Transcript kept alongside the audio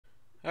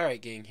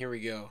Alright gang, here we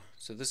go.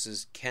 So this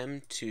is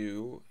Chem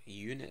 2,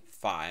 Unit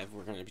 5.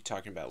 We're going to be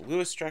talking about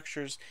Lewis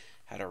structures,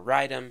 how to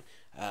write them,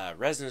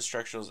 resonance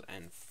structures,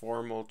 and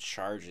formal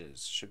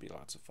charges. Should be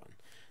lots of fun.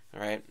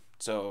 Alright,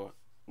 so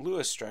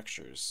Lewis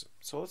structures.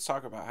 So let's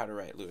talk about how to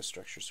write Lewis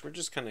structures. We're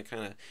just going to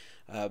kind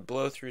of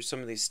blow through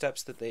some of these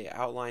steps that they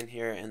outline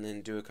here and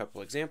then do a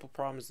couple example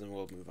problems, then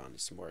we'll move on to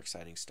some more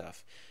exciting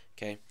stuff.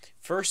 Okay,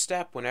 first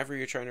step whenever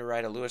you're trying to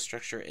write a Lewis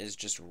structure is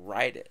just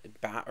write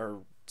about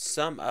or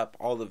sum up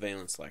all the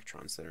valence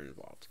electrons that are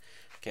involved.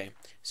 Okay,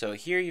 so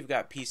here you've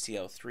got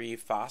PCl3,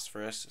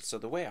 phosphorus. So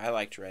the way I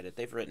like to write it,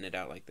 they've written it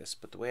out like this,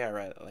 but the way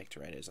I like to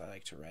write it is I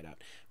like to write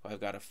out, well,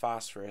 I've got a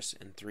phosphorus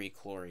and 3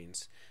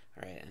 chlorines.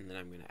 All right, and then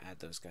I'm going to add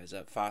those guys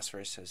up.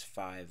 Phosphorus has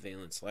 5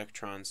 valence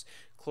electrons.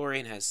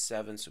 Chlorine has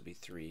 7, so it'll be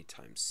 3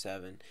 times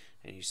 7.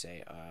 And you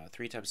say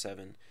 3 times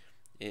 7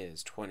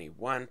 is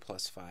 21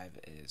 plus 5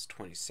 is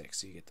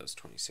 26, so you get those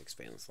 26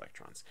 valence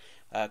electrons.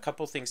 A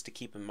couple things to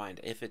keep in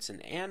mind. If it's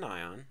an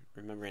anion,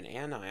 remember an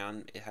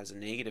anion, it has a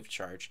negative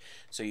charge,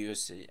 so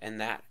and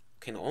that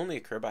can only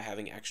occur by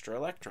having extra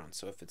electrons.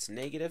 So if it's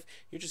negative,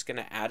 you're just going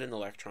to add an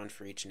electron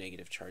for each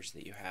negative charge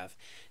that you have.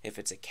 If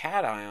it's a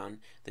cation,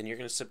 then you're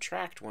going to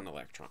subtract 1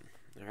 electron.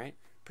 All right,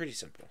 pretty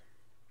simple.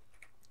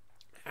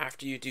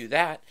 After you do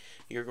that,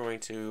 you're going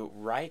to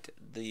write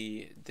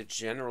the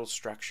general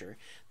structure.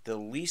 The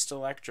least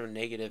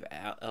electronegative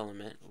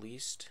element, we're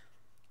just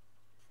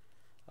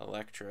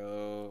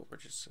going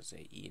to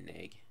say E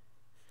neg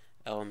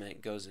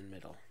element goes in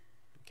middle.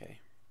 Okay,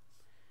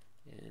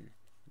 in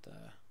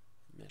the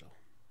middle.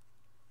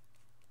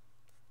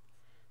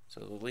 So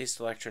the least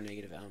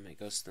electronegative element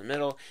goes to the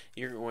middle.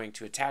 You're going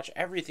to attach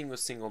everything with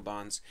single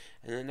bonds,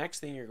 and the next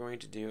thing you're going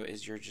to do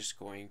is you're just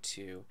going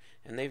to,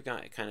 and they've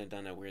kind of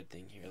done a weird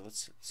thing here.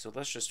 Let's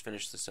just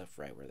finish this up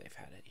right where they've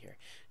had it here.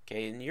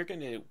 Okay, and you're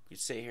going to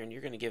sit here and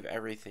you're going to give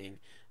everything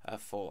a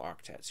full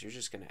octet. So you're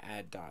just going to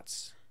add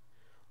dots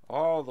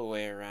all the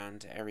way around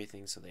to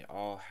everything so they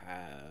all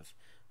have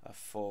a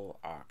full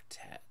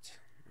octet.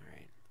 All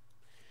right.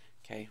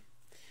 Okay.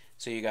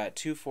 So you got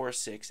 2, 4,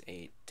 6,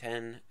 8,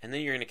 10, and then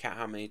you're going to count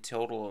how many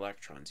total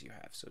electrons you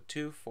have. So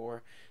 2,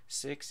 4,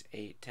 6,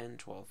 8, 10,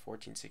 12,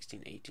 14,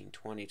 16, 18,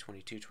 20,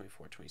 22,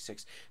 24,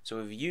 26. So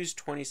we've used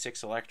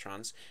 26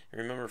 electrons.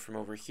 And remember from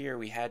over here,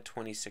 we had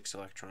 26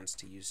 electrons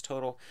to use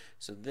total.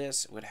 So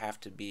this would have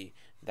to be,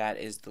 that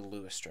is the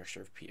Lewis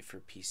structure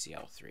for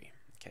PCl3.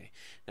 Okay.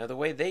 Now the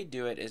way they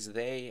do it is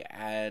they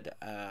add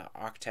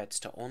octets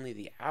to only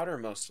the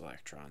outermost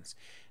electrons,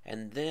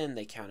 and then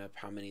they count up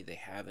how many they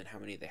have and how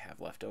many they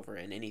have left over,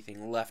 and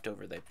anything left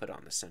over they put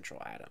on the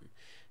central atom.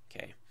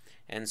 Okay,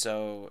 and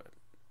so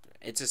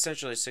it's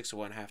essentially 6 of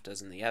one, half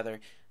dozen the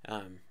other,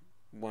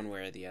 one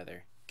way or the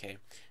other. Okay,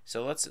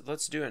 so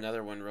let's do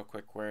another one real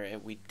quick where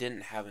we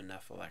didn't have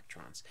enough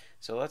electrons.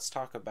 So let's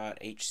talk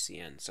about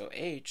HCN. So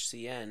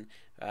HCN,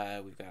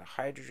 we've got a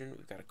hydrogen,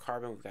 we've got a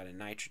carbon, we've got a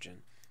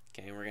nitrogen.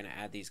 Okay, and we're going to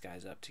add these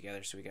guys up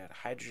together. So we got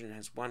hydrogen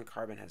has 1,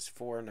 carbon has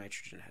 4,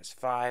 nitrogen has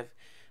 5.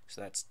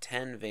 So that's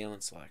 10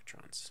 valence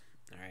electrons.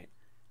 All right.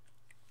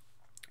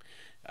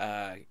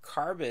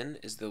 Carbon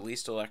is the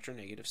least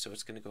electronegative, so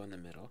it's going to go in the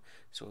middle.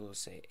 So we'll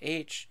say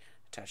H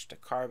attached to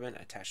carbon,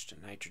 attached to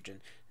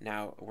nitrogen.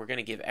 Now we're going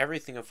to give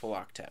everything a full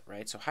octet,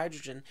 right? So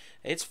hydrogen,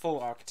 its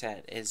full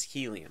octet is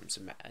helium's,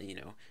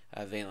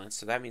 valence,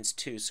 so that means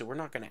 2. So we're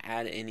not going to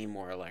add any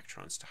more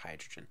electrons to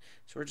hydrogen.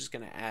 So we're just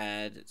going to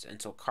add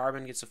until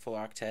carbon gets a full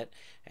octet,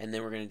 and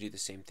then we're going to do the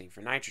same thing for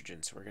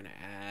nitrogen. So we're going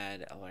to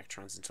add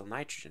electrons until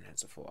nitrogen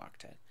has a full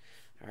octet.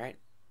 All right.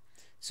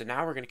 So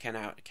now we're going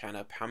to count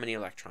up how many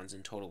electrons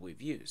in total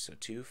we've used. So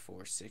 2,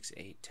 4, 6,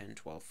 8, 10,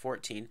 12,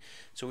 14.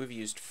 So we've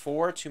used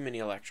 4 too many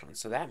electrons.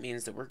 So that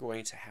means that we're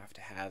going to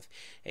have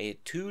a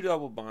 2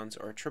 double bonds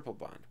or a triple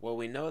bond. Well,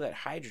 we know that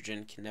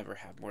hydrogen can never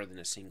have more than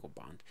a single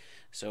bond.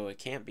 So it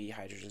can't be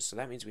hydrogen. So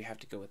that means we have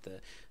to go with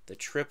the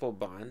triple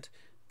bond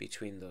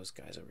between those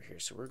guys over here.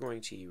 So we're going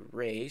to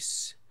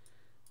erase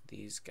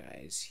these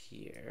guys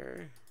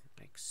here,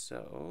 like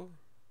so.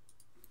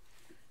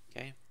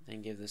 Okay,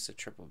 and give this a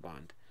triple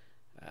bond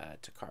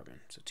to carbon.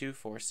 So 2,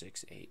 4,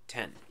 6, 8,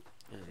 10.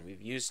 And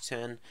we've used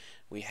 10.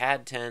 We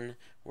had 10.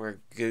 We're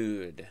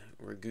good.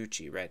 We're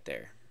Gucci right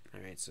there.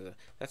 All right, so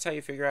that's how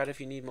you figure out if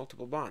you need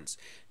multiple bonds.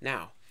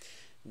 Now,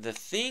 the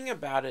thing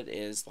about it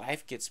is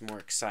life gets more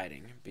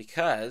exciting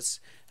because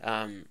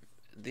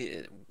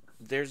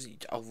there's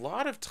a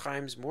lot of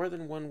times more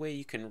than one way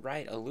you can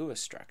write a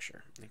Lewis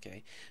structure.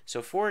 Okay,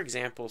 so for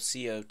example,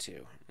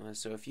 CO2.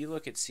 So if you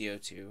look at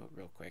CO2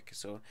 real quick,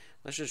 so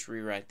let's just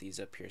rewrite these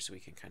up here so we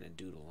can kind of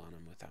doodle on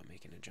them without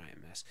making a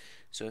giant mess.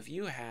 So if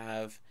you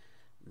have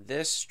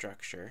this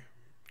structure,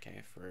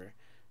 okay, for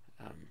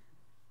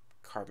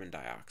carbon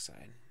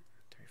dioxide,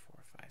 3,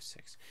 4, 5,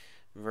 6,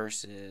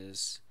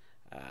 versus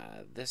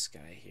this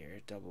guy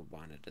here, double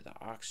bonded to the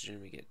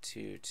oxygen, we get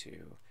 2,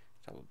 2,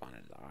 double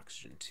bonded to the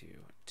oxygen 2,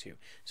 2.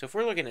 So if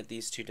we're looking at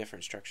these two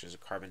different structures of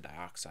carbon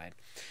dioxide,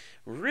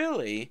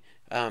 really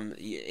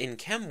in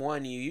Chem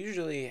 1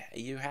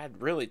 you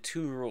had really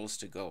 2 rules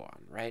to go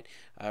on, right?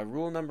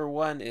 Rule number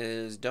 1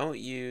 is don't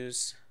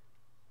use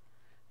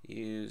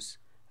use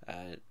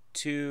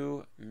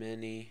too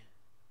many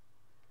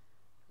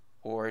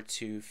or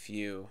too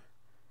few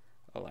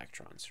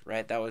electrons,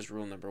 right? That was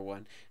rule number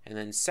 1. And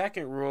then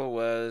second rule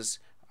was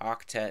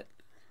octet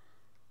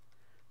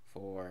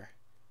for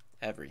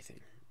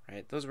everything,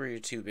 right? Those were your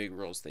 2 big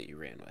rules that you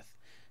ran with.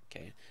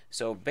 Okay,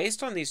 so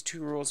based on these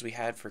 2 rules we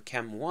had for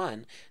Chem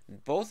 1,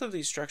 both of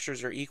these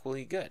structures are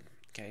equally good.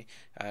 Okay,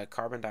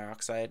 carbon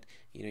dioxide,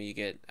 you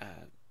get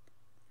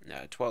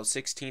 12,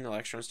 16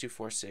 electrons, 2,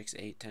 4, 6,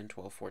 8, 10,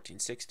 12, 14,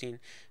 16,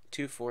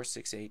 2, 4,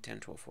 6, 8, 10,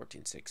 12,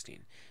 14, 16.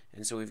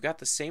 And so we've got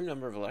the same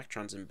number of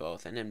electrons in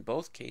both, and in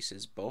both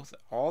cases,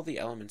 all the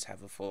elements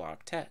have a full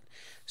octet.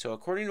 So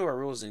according to our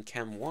rules in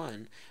Chem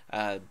 1,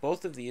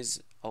 both of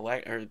these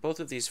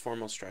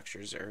formal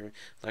structures or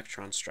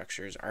electron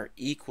structures are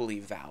equally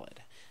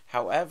valid.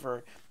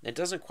 However, it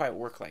doesn't quite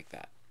work like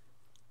that.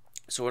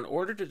 So in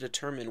order to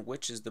determine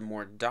which is the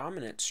more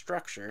dominant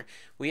structure,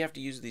 we have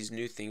to use these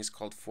new things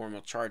called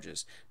formal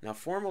charges. Now,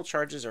 formal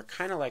charges are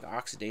kind of like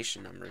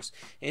oxidation numbers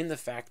in the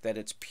fact that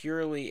it's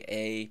purely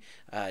a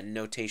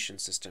notation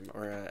system,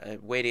 or a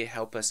way to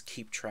help us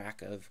keep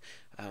track of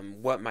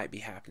what might be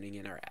happening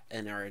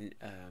in our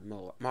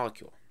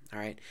molecule. All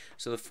right,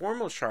 so the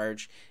formal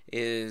charge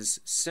is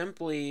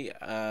simply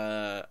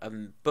a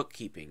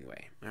bookkeeping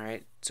way. All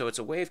right, so it's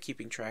a way of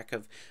keeping track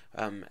of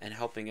and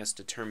helping us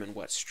determine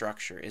what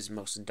structure is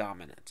most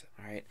dominant.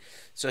 All right,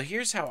 so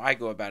here's how I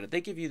go about it.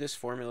 They give you this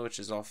formula, which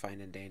is all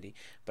fine and dandy,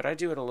 but I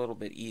do it a little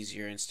bit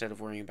easier. Instead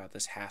of worrying about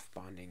this half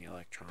bonding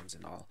electrons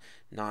and all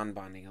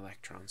non-bonding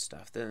electron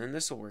stuff, then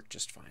this will work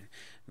just fine.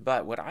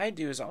 But what I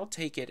do is I'll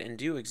take it and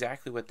do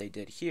exactly what they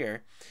did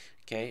here.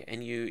 Okay,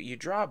 and you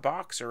draw a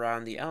box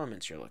around the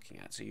elements you're looking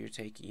at. So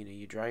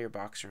you draw your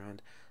box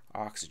around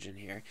oxygen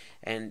here,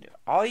 and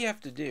all you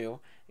have to do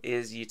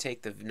is you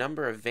take the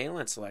number of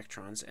valence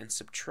electrons and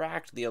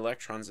subtract the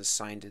electrons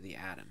assigned to the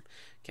atom.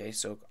 Okay,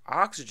 so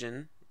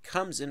oxygen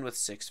comes in with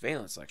 6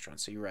 valence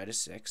electrons, so you write a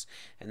 6,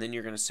 and then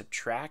you're going to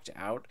subtract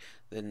out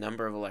the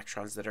number of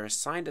electrons that are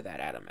assigned to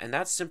that atom, and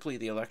that's simply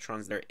the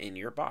electrons that are in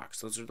your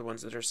box. Those are the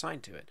ones that are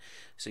assigned to it.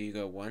 So you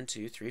go 1,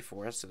 2, 3,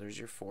 4, so there's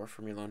your 4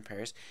 from your lone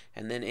pairs,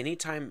 and then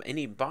anytime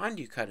any bond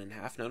you cut in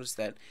half, notice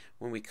that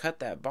when we cut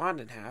that bond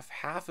in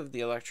half of the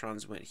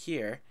electrons went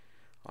here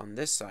on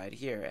this side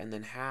here, and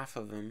then half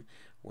of them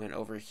went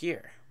over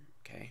here.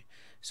 Okay,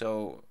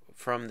 so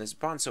from this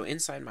bond, so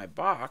inside my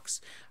box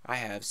I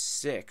have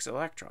 6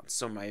 electrons,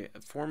 so my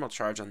formal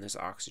charge on this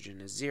oxygen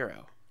is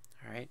 0.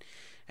 All right,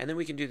 and then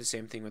we can do the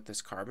same thing with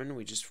this carbon.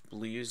 We just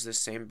use the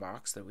same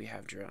box that we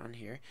have drawn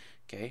here.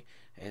 Okay,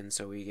 and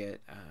so we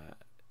get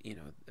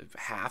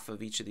half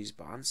of each of these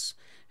bonds,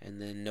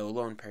 and then no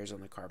lone pairs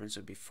on the carbon, so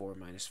it'd be 4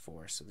 minus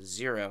 4, so the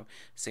 0.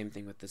 Same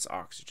thing with this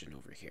oxygen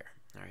over here.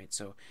 All right,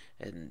 so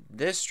in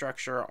this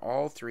structure,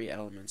 all 3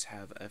 elements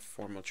have a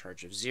formal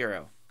charge of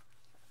 0.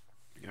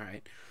 All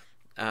right.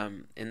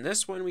 In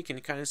this one, we can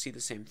kind of see the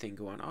same thing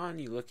going on.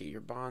 You look at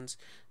your bonds.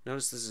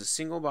 Notice this is a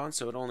single bond,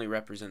 so it only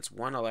represents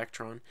 1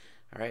 electron.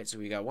 All right, so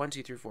we got 1,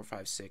 2, 3, 4,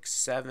 5, 6,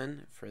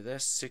 7 for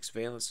this. 6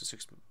 valence, so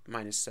 6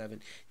 minus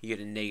 7, you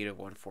get a negative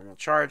 1 formal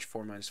charge.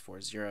 4 minus 4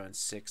 is 0, and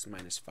 6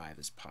 minus 5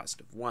 is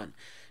positive 1.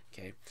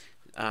 Okay.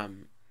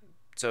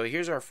 So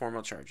here's our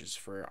formal charges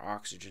for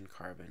oxygen,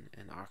 carbon,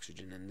 and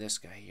oxygen, and this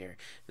guy here.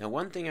 Now,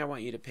 one thing I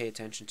want you to pay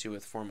attention to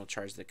with formal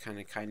charge that kind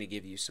of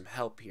give you some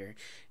help here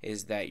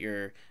is that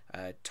your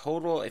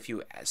total, if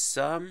you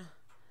sum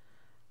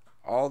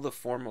all the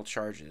formal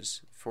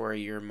charges for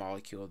your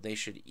molecule, they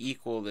should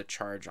equal the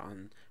charge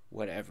on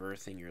whatever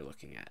thing you're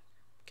looking at.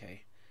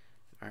 Okay.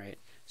 All right,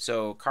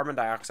 so carbon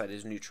dioxide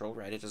is neutral,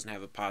 right? It doesn't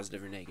have a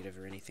positive or negative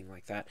or anything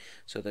like that.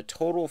 So the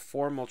total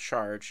formal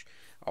charge,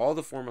 all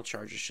the formal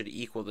charges should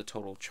equal the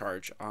total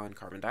charge on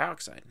carbon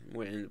dioxide,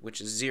 which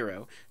is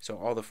 0. So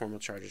all the formal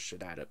charges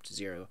should add up to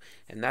 0.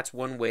 And that's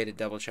one way to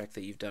double check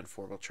that you've done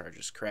formal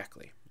charges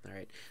correctly. All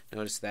right,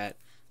 notice that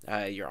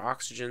your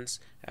oxygens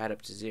add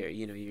up to 0.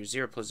 Your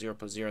 0 plus 0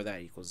 plus 0, that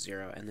equals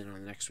 0. And then on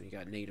the next one, you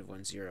got negative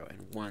 1, 0,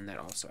 and 1, that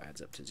also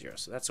adds up to 0.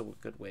 So that's a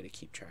good way to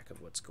keep track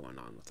of what's going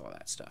on with all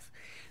that stuff.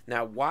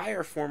 Now, why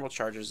are formal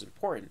charges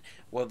important?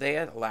 Well, they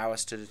allow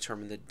us to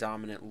determine the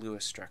dominant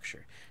Lewis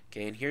structure.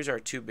 Okay, and here's our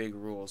 2 big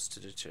rules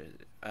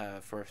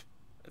for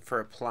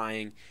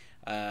applying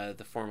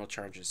the formal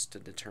charges to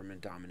determine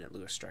dominant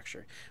Lewis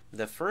structure.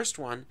 The first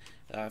one,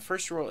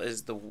 first rule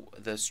is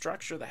the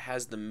structure that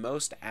has the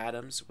most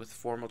atoms with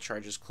formal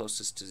charges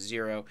closest to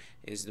 0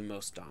 is the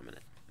most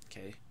dominant.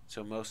 Okay,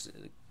 so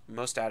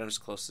most atoms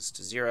closest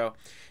to 0,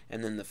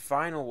 and then the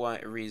final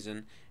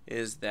reason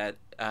is that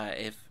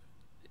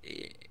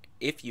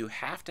if you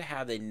have to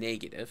have a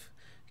negative,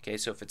 okay,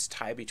 so if it's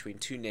tied between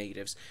 2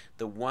 negatives,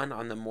 the one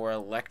on the more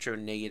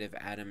electronegative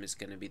atom is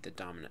going to be the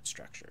dominant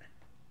structure.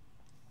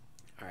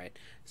 All right,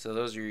 so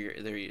those are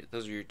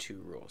your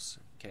 2 rules.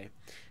 Okay,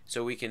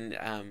 so we can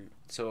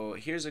so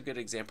here's a good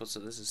example. So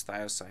this is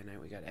thiocyanate.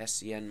 We got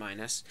SCN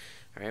minus.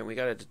 All right, we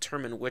got to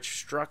determine which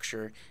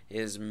structure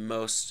is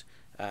most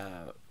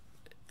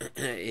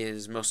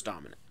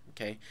dominant.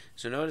 Okay,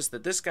 so notice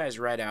that this guy's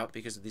right out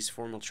because of these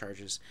formal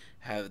charges.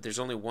 There's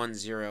only 1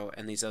 0,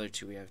 and these other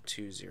two we have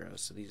 2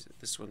 zeros. So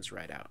this one's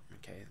right out.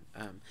 Okay,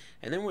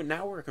 and then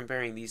now we're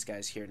comparing these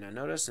guys here. Now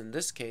notice in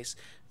this case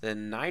the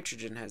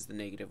nitrogen has the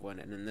 -1,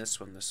 and in this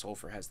one the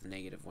sulfur has the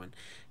 -1.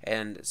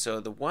 And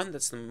so the one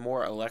that's the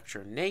more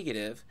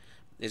electronegative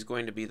is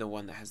going to be the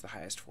one that has the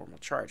highest formal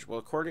charge. Well,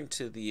 according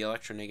to the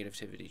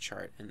electronegativity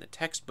chart in the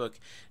textbook,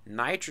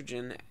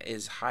 nitrogen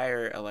is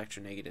higher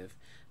electronegative.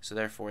 So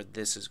therefore,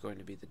 this is going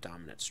to be the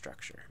dominant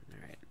structure.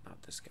 All right,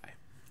 not this guy.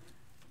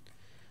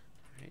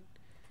 All right.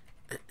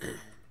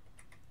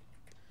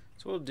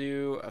 So we'll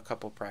do a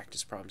couple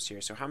practice problems here.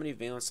 So how many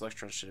valence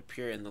electrons should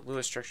appear in the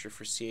Lewis structure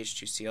for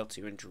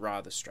CH2Cl2 and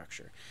draw the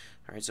structure?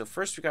 All right. So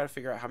first we got to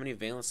figure out how many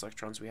valence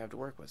electrons we have to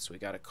work with. So we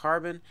got a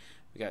carbon,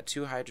 we got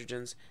 2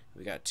 hydrogens,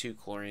 we got 2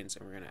 chlorines,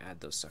 and we're going to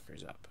add those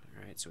suckers up.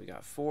 All right. So we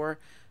got 4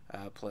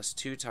 plus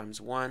 2 times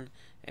 1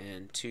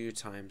 and 2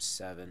 times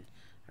 7.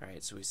 All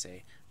right. So we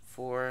say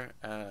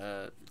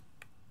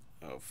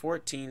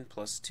 14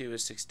 plus 2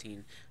 is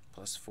 16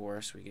 plus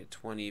 4, so we get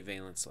 20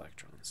 valence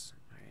electrons.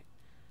 All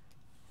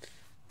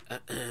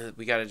right.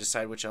 We got to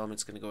decide which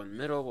element's going to go in the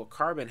middle. Well,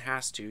 carbon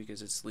has to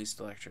because it's least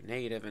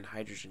electronegative, and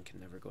hydrogen can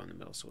never go in the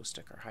middle, so we'll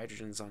stick our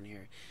hydrogens on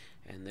here,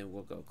 and then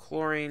we'll go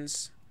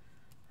chlorines.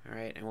 All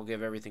right, and we'll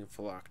give everything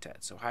full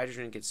octet. So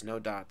hydrogen gets no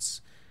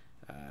dots,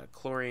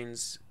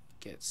 chlorines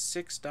get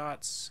 6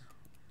 dots,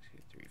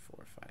 2, 3,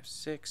 4, 5,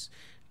 6.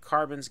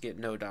 Carbons get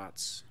no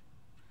dots.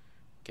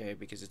 Okay,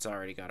 because it's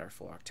already got our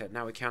full octet.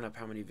 Now we count up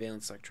how many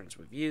valence electrons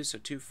we've used. So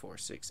 2, 4,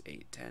 6,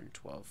 8, 10,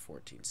 12,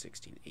 14,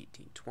 16,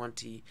 18,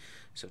 20.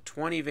 So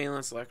 20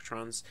 valence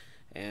electrons.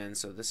 And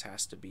so this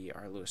has to be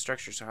our Lewis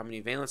structure. So how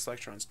many valence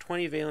electrons?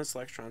 20 valence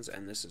electrons,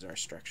 and this is our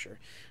structure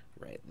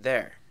right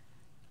there.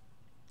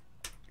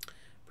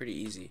 Pretty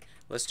easy.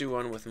 Let's do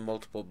one with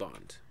multiple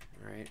bond.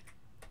 All right.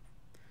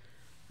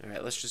 All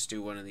right, let's just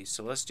do one of these.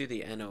 So let's do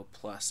the NO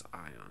plus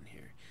ion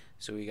here.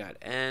 So we got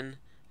N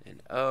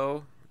and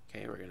O.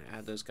 Okay, we're going to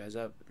add those guys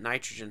up.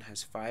 Nitrogen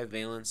has 5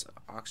 valence,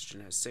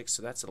 oxygen has 6,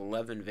 so that's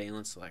 11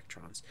 valence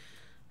electrons.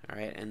 All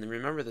right, and then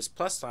remember this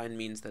plus sign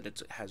means that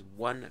it has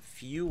 1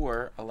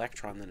 fewer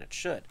electron than it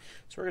should.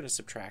 So we're going to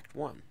subtract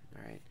 1.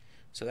 All right,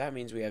 so that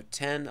means we have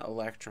 10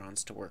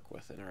 electrons to work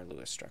with in our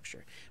Lewis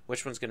structure.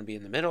 Which one's going to be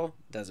in the middle?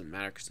 Doesn't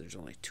matter because there's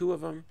only 2 of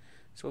them.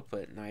 So we'll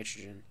put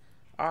nitrogen,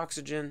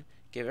 oxygen,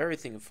 give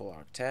everything a full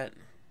octet.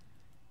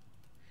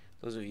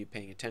 Those of you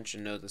paying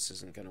attention know this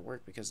isn't going to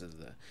work because of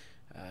the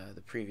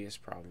previous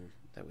problem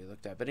that we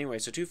looked at. But anyway,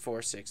 so 2,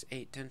 4, 6,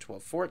 8, 10,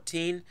 12,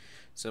 14.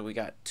 So we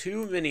got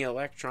too many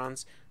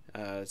electrons.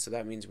 So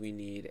that means we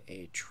need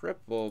a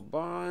triple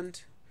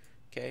bond.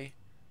 Okay.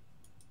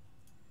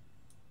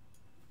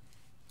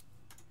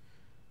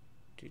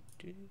 All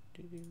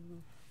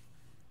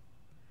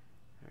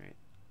right.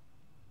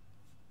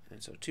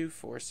 And so 2,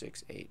 4,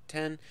 6, 8,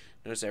 10.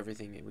 Notice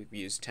everything. We've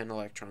used 10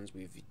 electrons.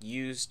 We've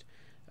used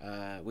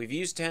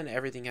 10.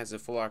 Everything has a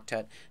full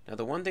octet. Now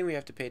the one thing we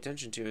have to pay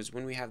attention to is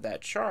when we have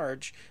that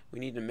charge, we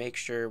need to make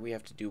sure we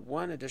have to do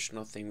one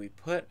additional thing. We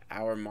put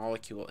our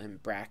molecule in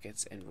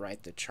brackets and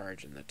write the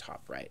charge in the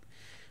top right.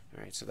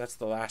 All right, so that's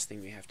the last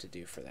thing we have to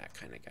do for that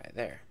kind of guy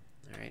there.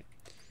 All right.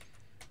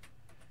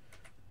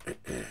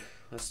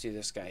 Let's do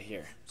this guy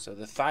here. So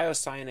the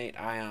thiocyanate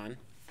ion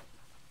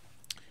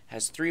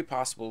has 3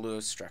 possible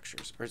Lewis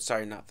structures. Or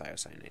sorry, not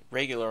thiocyanate.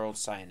 Regular old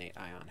cyanate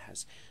ion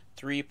has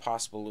 3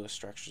 possible Lewis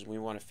structures. We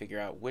want to figure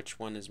out which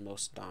one is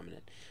most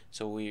dominant.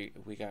 So we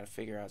got to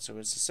figure out. So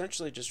it's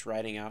essentially just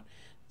writing out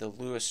the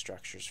Lewis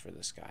structures for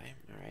this guy.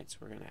 All right, so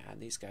we're going to add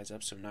these guys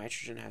up. So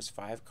nitrogen has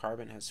 5,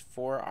 carbon has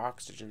 4,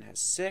 oxygen has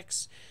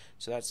 6.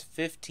 So that's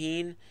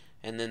 15.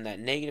 And then that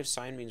negative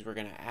sign means we're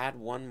going to add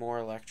 1 more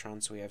electron.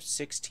 So we have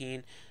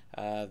 16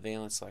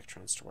 valence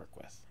electrons to work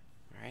with.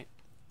 All right.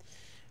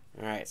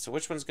 All right, so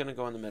which one's going to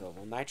go in the middle?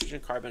 Well, nitrogen,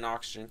 carbon,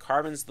 oxygen.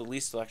 Carbon's the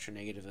least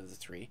electronegative of the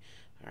 3.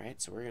 All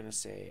right, so we're going to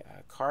say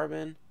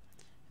carbon, and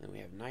then we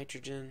have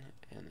nitrogen,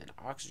 and then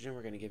oxygen.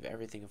 We're going to give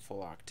everything a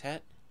full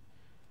octet.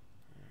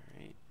 All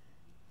right,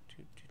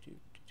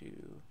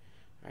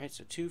 all right,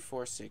 so 2,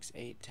 4, 6,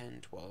 8, 10,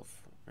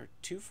 12, or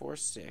 2, 4,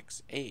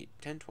 6, 8,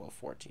 10, 12,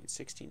 14,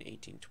 16,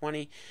 18,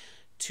 20.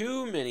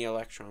 Too many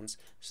electrons,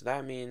 so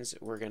that means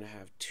we're going to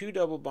have 2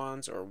 double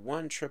bonds or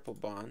 1 triple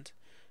bond.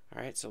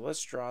 All right, so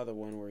let's draw the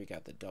one where we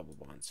got the double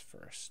bonds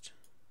first.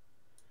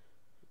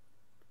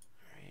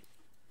 All right.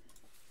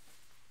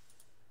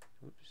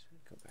 Oops,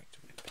 go back to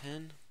my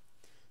pen.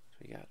 So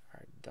we got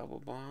our double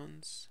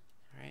bonds.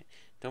 All right.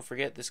 Don't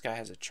forget this guy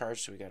has a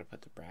charge, so we got to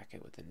put the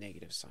bracket with a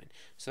negative sign.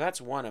 So that's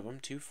one of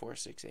them. 2, 4,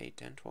 6, 8,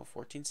 10, 12,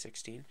 14,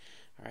 16.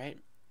 All right.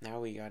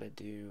 Now we got to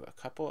do a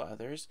couple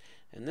others,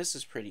 and this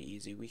is pretty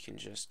easy. We can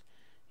just,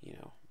 you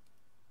know,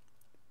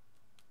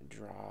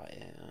 draw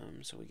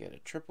so we get a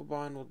triple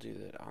bond. We'll do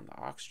that on the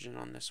oxygen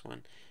on this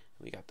one.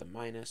 We got the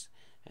minus,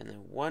 and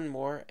then 1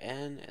 more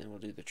N, and we'll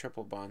do the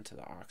triple bond to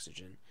the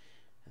oxygen,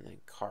 and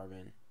then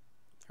carbon,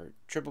 or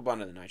triple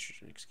bond to the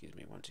nitrogen, excuse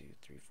me. 1, 2,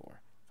 3,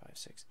 4, 5,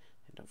 6,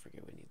 and don't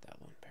forget we need that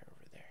lone pair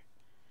over there.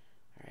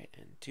 All right,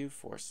 and 2,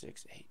 4,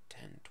 6, 8,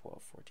 10,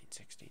 12, 14,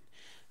 16.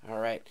 All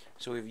right,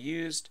 so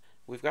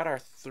we've got our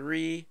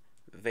three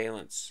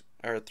resonance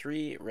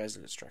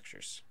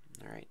structures,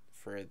 all right,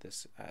 for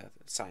this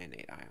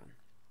cyanate ion.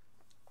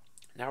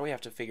 Now we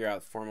have to figure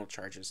out formal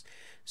charges.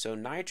 So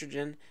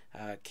nitrogen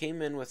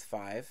came in with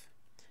 5.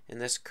 In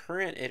this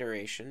current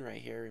iteration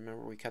right here,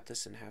 remember we cut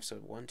this in half, so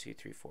 1, 2,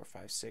 3, 4,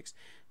 5, 6.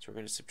 So we're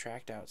going to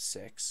subtract out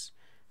 6.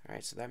 All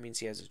right, so that means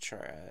he has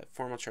a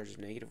formal charge of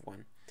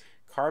 -1.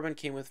 Carbon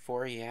came with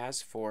 4. He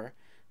has 4,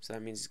 so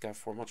that means he's got a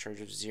formal charge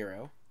of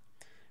 0.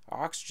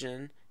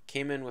 Oxygen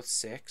came in with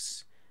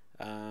 6,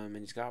 and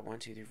he's got 1,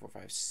 2, 3, 4,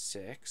 5,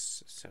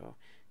 6. So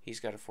he's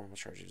got a formal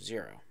charge of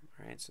 0.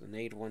 All right, so the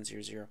 -1,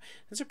 0, 0.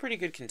 That's a pretty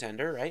good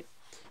contender, right?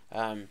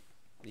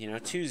 You know,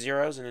 2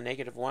 zeros and a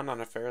 -1 on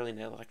a fairly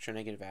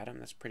electronegative atom.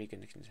 That's a pretty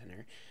good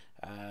contender.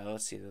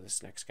 Let's see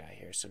this next guy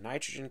here. So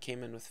nitrogen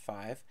came in with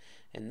 5.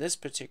 In this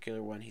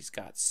particular one, he's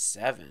got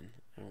 7.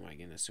 Oh my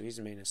goodness, so he's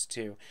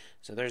 -2.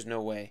 So there's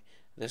no way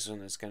this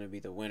one is going to be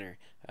the winner.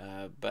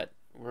 But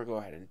we'll go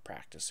ahead and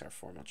practice our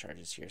formal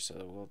charges here.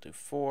 So we'll do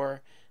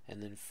 4,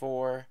 and then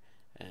 4,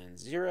 and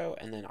 0,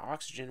 and then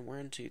oxygen,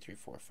 1, 2, 3,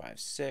 4,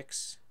 5,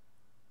 6.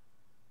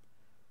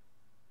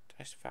 Did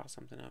I foul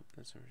something up?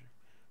 That's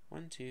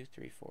 1, 2,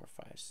 3, 4,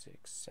 5,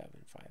 6,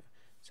 7, 5,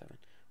 7.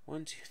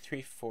 1, 2,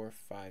 3, 4,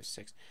 5,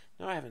 6.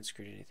 No, I haven't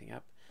screwed anything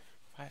up.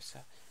 5,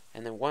 7.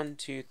 And then 1,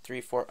 2,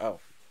 3, 4.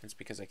 Oh, it's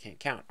because I can't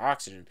count.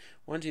 Oxygen.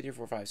 1, 2, 3,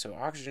 4, 5. So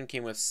oxygen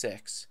came with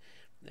 6.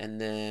 And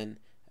then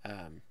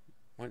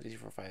 1, 2, 3,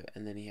 4, 5.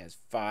 And then he has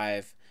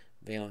 5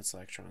 valence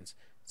electrons.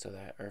 So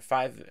that, or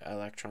 5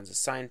 electrons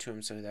assigned to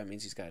him, so that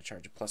means he's got a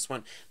charge of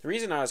 +1. The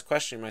reason I was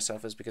questioning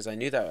myself is because I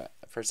knew that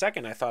for a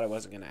second I thought it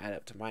wasn't going to add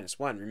up to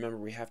 -1. Remember,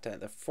 we have to,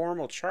 the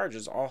formal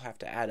charges all have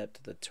to add up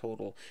to the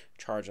total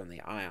charge on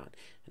the ion.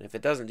 And if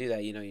it doesn't do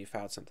that, you know you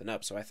fouled something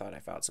up. So I thought I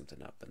fouled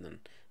something up, and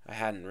then I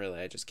hadn't really.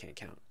 I just can't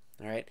count.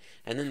 All right,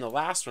 and then the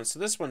last one. So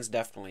this one's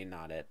definitely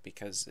not it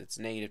because it's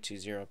 -2,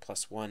 0,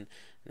 +1.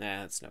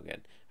 Nah, that's no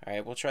good. All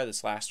right, we'll try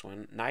this last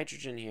one.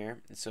 Nitrogen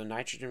here. So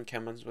nitrogen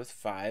comes with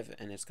 5,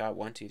 and it's got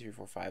 1, 2, 3,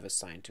 4, 5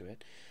 assigned to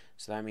it.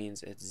 So that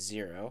means it's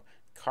 0.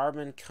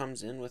 Carbon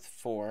comes in with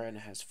 4, and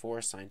it has 4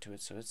 assigned to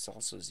it, so it's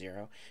also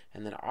 0.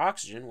 And then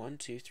oxygen, 1,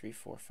 2, 3,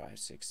 4, 5,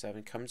 6,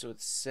 7, comes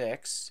with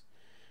 6.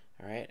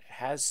 All right,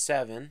 has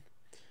 7.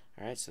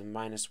 All right, so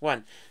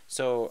 -1.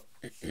 So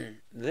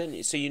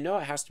so you know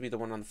it has to be the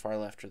one on the far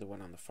left or the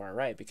one on the far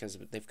right because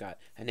they've got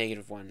a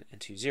 -1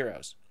 and 2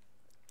 zeros.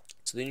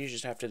 So then you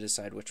just have to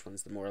decide which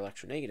one's the more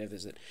electronegative.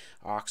 Is it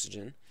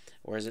oxygen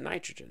or is it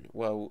nitrogen?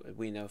 Well,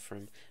 we know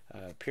from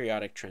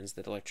periodic trends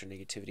that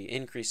electronegativity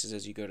increases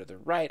as you go to the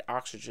right.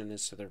 Oxygen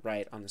is to the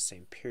right on the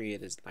same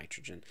period as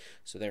nitrogen.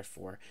 So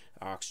therefore,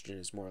 oxygen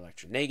is more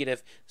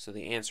electronegative. So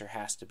the answer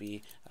has to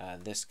be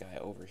this guy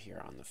over here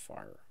on the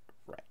far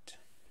right.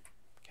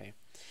 Okay.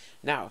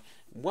 Now,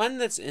 one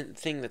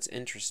thing that's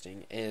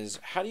interesting is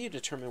how do you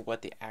determine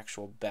what the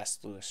actual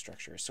best Lewis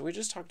structure is? So we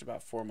just talked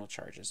about formal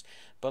charges,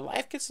 but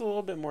life gets a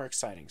little bit more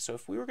exciting. So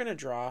if we were going to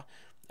draw,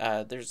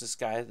 there's this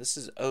guy, this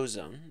is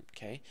ozone,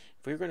 okay?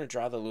 If we were going to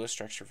draw the Lewis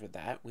structure for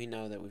that, we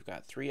know that we've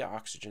got 3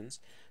 oxygens,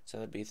 so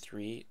that'd be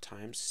 3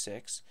 times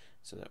 6,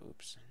 so that,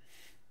 oops,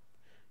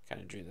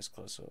 kind of drew this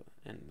close,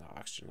 and the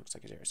oxygen looks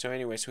like a 0. So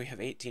anyway, so we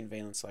have 18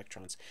 valence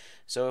electrons.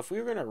 So if we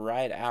were going to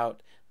write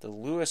out the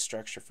Lewis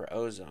structure for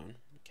ozone,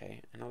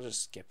 okay, and I'll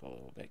just skip a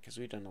little bit because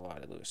we've done a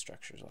lot of Lewis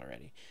structures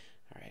already.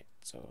 All right,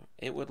 so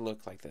it would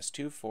look like this: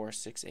 2, 4,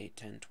 6, 8,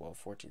 10, 12,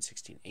 14,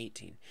 16,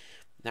 18.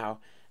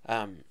 Now,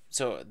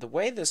 so the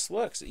way this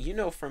looks, you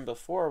know from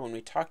before when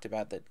we talked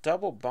about that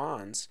double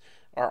bonds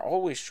are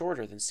always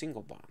shorter than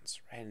single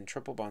bonds, right? And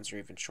triple bonds are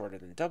even shorter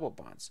than double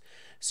bonds.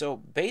 So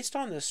based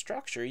on this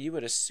structure, you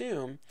would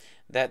assume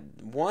that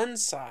one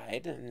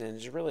side, and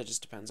it really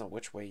just depends on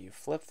which way you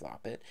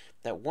flip-flop it,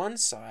 that one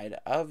side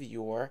of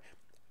your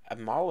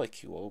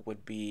molecule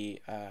would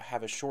be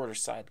have a shorter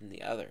side than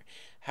the other.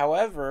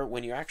 However,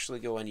 when you actually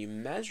go and you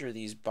measure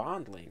these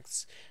bond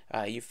lengths,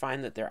 you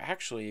find that they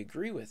actually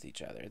agree with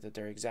each other, that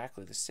they're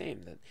exactly the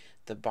same, that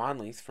the bond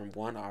length from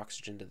one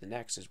oxygen to the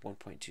next is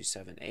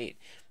 1.278.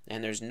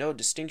 And there's no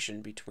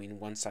distinction between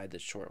one side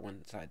that's short,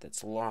 one side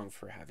that's long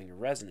for having a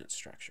resonance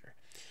structure.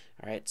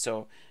 All right,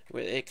 so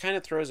it kind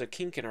of throws a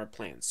kink in our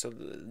plans. So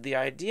the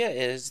idea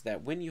is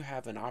that when you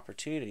have an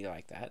opportunity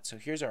like that, so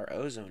here's our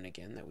ozone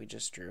again that we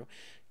just drew,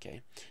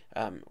 okay,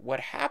 what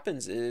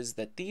happens is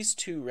that these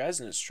two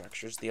resonance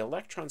structures, the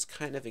electrons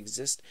kind of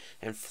exist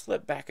and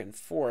flip back and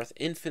forth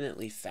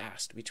infinitely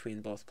fast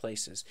between both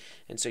places.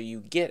 And so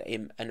you get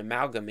an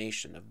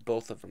amalgamation of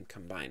both of them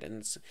combined.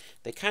 And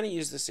they kind of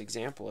use this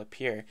example up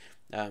here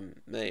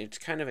to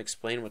kind of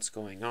explain what's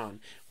going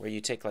on, where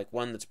you take like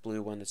one that's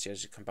blue, one that's yellow,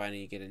 you combine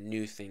and you get a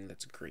new thing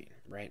that's green,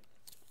 right?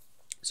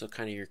 So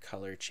kind of your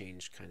color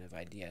change kind of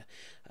idea.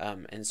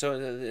 And so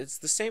it's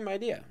the same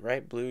idea,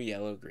 right? Blue,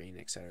 yellow, green,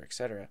 etc.,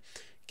 etc.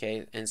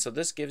 Okay, and so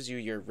this gives you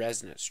your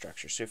resonance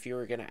structure. So if you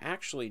were going to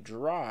actually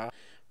draw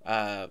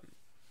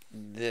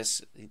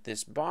this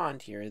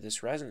bond here,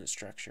 this resonance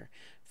structure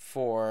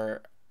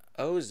for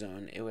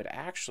ozone, it would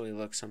actually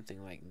look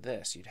something like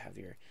this. You'd have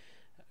your,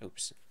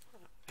 oops,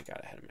 I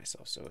got ahead of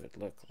myself. So it would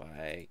look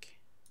like,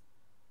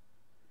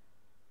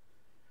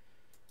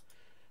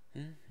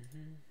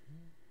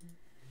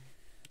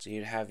 so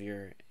you'd have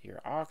your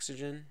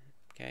oxygen,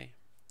 okay,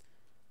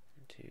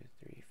 1, 2,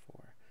 3,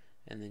 4,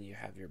 and then you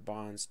have your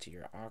bonds to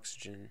your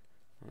oxygen,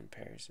 lone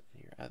pairs,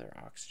 and your other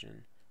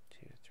oxygen,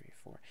 2, 3,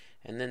 4,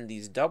 and then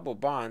these double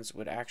bonds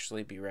would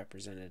actually be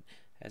represented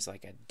as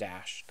like a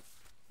dashed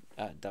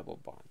double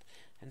bond,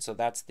 and so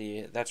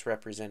that's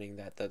representing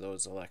that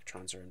those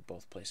electrons are in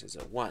both places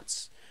at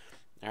once.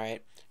 All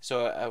right,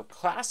 so a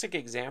classic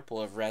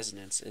example of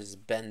resonance is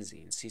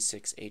benzene,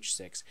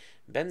 C6H6.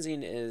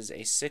 Benzene is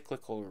a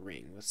cyclical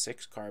ring with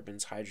 6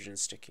 carbons, hydrogen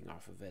sticking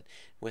off of it,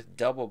 with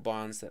double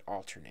bonds that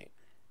alternate,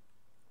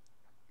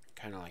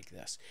 kind of like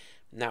this.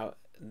 Now,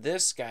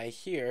 this guy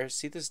here,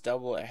 see this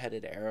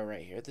double-headed arrow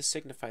right here? This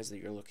signifies that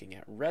you're looking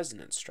at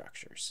resonance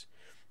structures.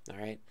 All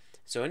right,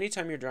 so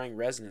anytime you're drawing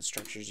resonance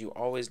structures, you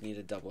always need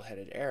a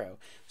double-headed arrow.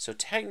 So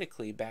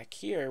technically, back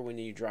here, when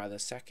you draw the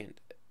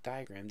second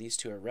diagram, these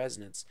two are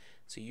resonance,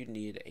 so you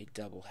need a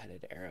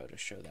double-headed arrow to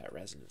show that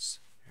resonance.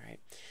 All right,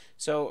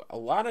 so a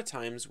lot of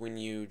times when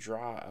you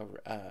draw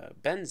a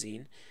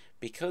benzene,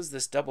 because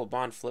this double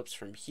bond flips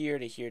from here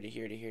to here to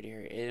here to here to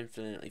here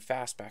infinitely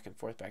fast, back and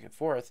forth,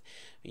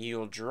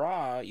 you'll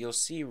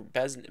see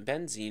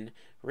benzene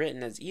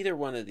written as either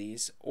one of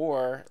these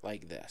or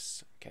like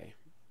this. Okay,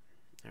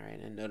 all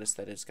right, and notice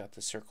that it's got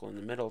the circle in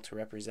the middle to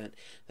represent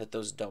that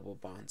those double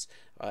bonds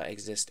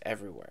exist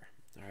everywhere.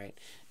 All right,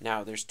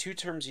 now there's 2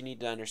 terms you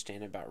need to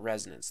understand about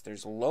resonance.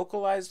 There's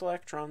localized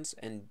electrons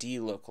and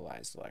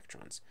delocalized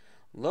electrons.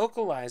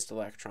 Localized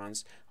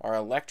electrons are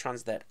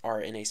electrons that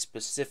are in a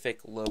specific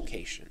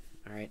location.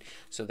 All right,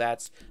 so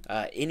that's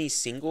any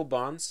single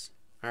bonds,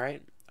 all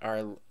right,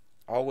 are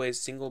always,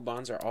 single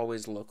bonds are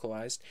always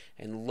localized,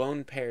 and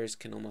lone pairs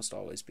can almost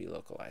always be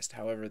localized.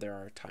 However, there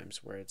are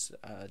times where it's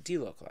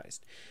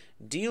delocalized.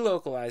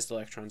 Delocalized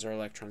electrons are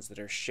electrons that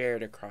are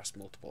shared across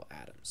multiple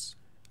atoms.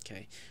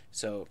 Okay,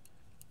 so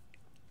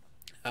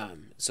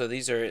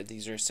these are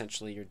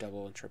essentially your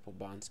double and triple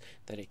bonds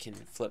that it can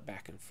flip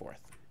back and forth.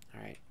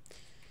 All right.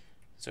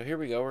 So here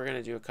we go. We're going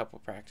to do a couple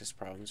practice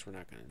problems. We're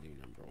not going to do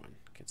number 1.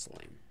 It's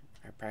lame.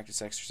 All right,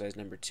 practice exercise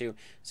number 2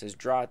 says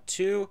draw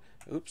 2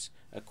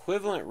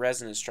 equivalent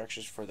resonance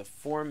structures for the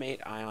formate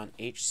ion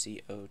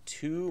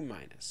HCO2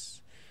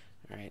 minus.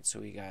 All right,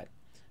 so we got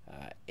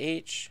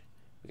H,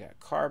 we got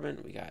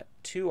carbon, we got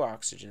 2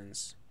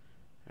 oxygens.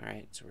 All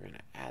right, so we're going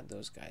to add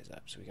those guys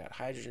up. So we got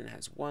hydrogen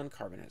has 1,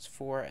 carbon has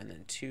 4, and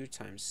then 2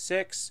 times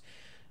 6,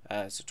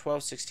 so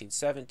 12, 16,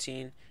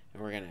 17,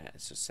 and we're going to,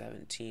 so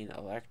 17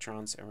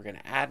 electrons, and we're going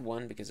to add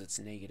 1 because it's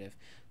negative,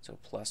 so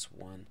plus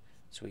 1,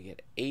 so we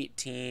get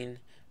 18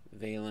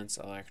 valence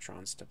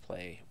electrons to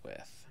play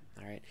with.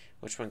 All right,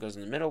 which one goes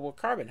in the middle? Well,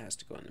 carbon has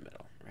to go in the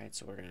middle, right?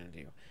 So we're going to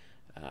do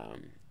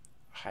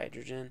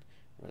hydrogen,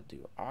 we'll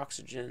do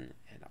oxygen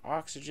and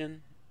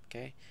oxygen,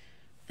 okay?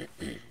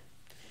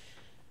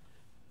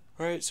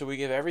 All right, so we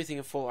give everything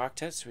a full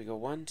octet, so we go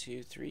 1,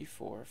 2, 3,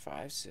 4,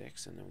 5,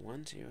 6, and then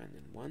 1, 2, and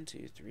then 1,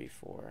 2, 3,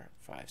 4,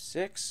 5,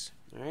 6.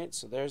 All right,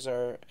 so there's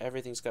our,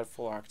 everything's got a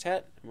full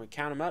octet, and we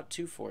count them up,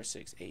 2, 4,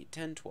 6, 8,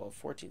 10, 12,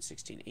 14,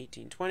 16,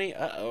 18, 20.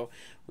 Uh-oh,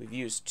 we've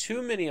used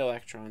too many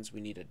electrons. We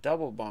need a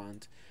double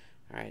bond.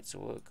 All right, so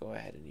we'll go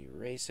ahead and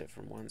erase it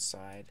from one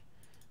side,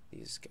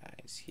 these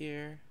guys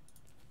here.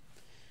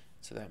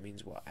 So that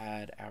means we'll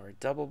add our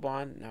double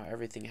bond. Now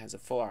everything has a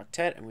full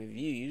octet, and we've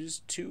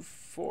used 2,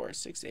 4,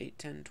 6, 8,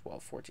 10,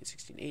 12, 14,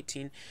 16,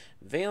 18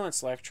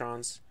 valence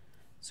electrons.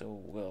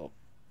 So we'll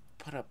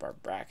put up our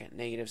bracket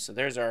negative. So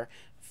there's our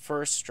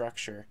first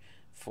structure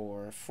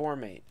for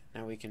formate.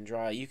 Now we can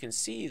draw, you can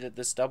see that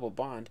this double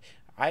bond,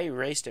 I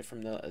erased it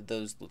from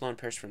those lone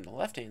pairs from the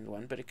left-hand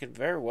one, but it could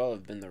very well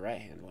have been the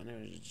right-hand one.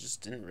 It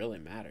just didn't really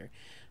matter.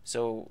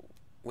 So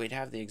we'd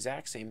have the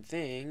exact same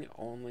thing,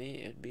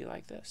 only it'd be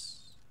like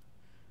this.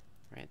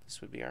 Right,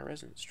 this would be our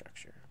resonance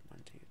structure.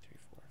 1, 2, 3,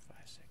 4,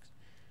 5, 6.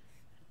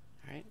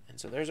 All right, and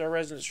so there's our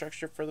resonance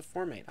structure for the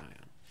formate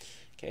ion.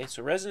 Okay,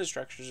 so resonance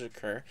structures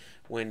occur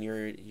when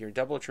your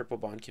double or triple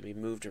bond can be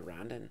moved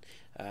around,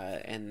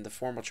 and the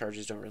formal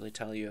charges don't really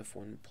tell you if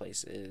one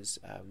place is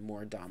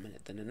more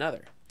dominant than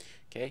another.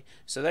 Okay,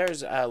 so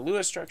there's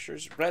Lewis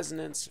structures,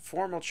 resonance,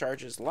 formal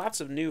charges,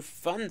 lots of new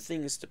fun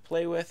things to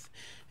play with,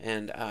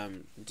 and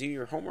do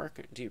your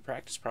homework, do your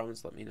practice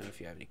problems. Let me know if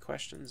you have any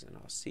questions, and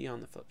I'll see you on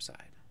the flip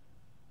side.